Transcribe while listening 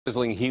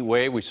Sizzling heat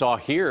wave we saw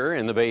here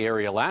in the Bay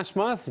Area last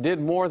month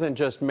did more than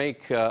just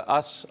make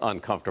us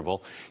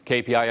uncomfortable.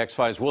 KPIX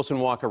 5's Wilson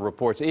Walker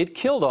reports it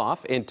killed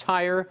off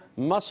entire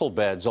mussel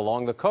beds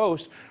along the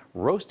coast,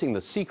 roasting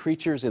the sea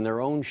creatures in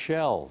their own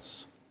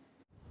shells.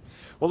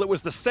 Well, it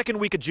was the second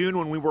week of June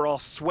when we were all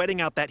sweating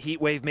out that heat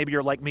wave. Maybe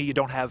you're like me, you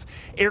don't have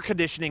air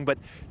conditioning, but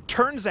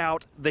turns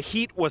out the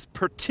heat was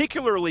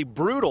particularly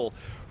brutal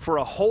for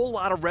a whole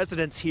lot of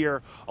residents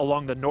here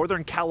along the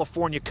Northern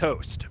California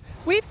coast.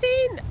 We've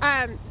seen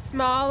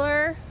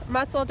smaller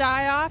mussel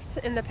die-offs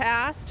in the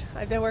past.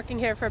 I've been working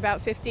here for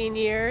about 15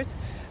 years,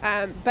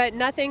 but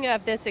nothing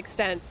of this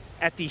extent.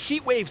 At the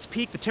heat wave's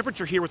peak, the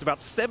temperature here was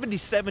about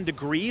 77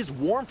 degrees,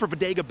 warm for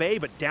Bodega Bay,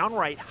 but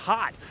downright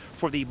hot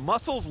for the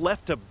mussels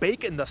left to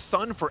bake in the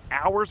sun for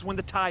hours when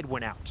the tide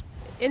went out.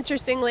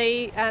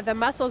 Interestingly, the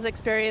mussels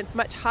experience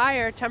much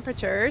higher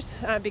temperatures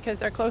because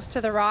they're close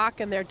to the rock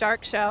and they're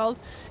dark-shelled.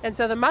 And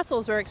so the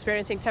mussels were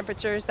experiencing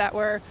temperatures that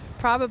were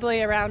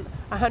probably around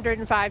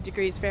 105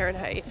 degrees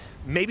Fahrenheit.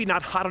 Maybe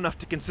not hot enough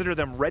to consider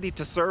them ready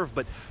to serve,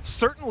 but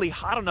certainly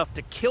hot enough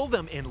to kill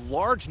them in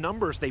large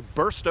numbers. They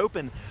burst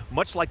open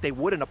much like they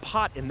would in a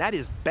pot, and that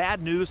is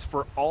bad news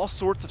for all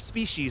sorts of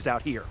species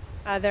out here.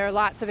 There are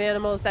lots of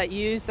animals that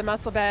use the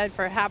mussel bed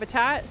for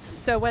habitat.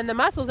 So when the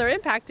mussels are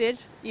impacted,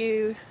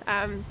 you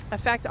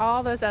affect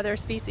all those other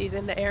species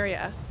in the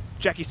area.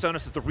 Jackie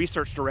Sonis is the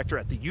research director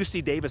at the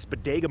UC Davis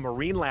Bodega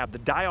Marine Lab. The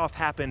die-off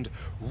happened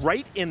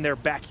right in their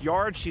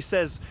backyard. She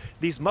says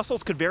these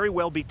mussels could very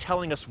well be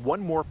telling us one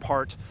more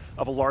part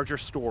of a larger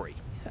story.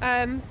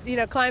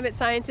 Climate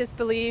scientists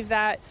believe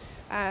that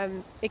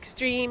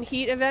extreme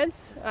heat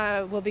events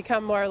will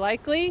become more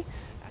likely.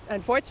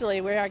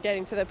 Unfortunately, we are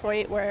getting to the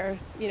point where,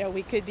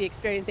 we could be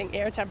experiencing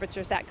air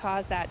temperatures that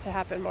cause that to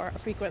happen more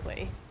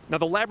frequently. Now,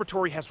 the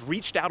laboratory has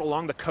reached out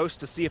along the coast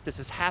to see if this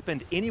has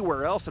happened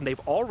anywhere else, and they've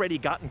already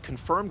gotten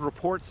confirmed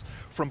reports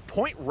from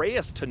Point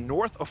Reyes to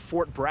north of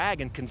Fort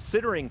Bragg. And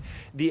considering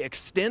the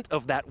extent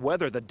of that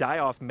weather, the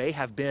die-off may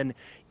have been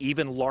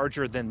even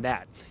larger than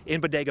that.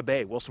 In Bodega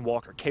Bay, Wilson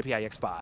Walker, KPIX 5.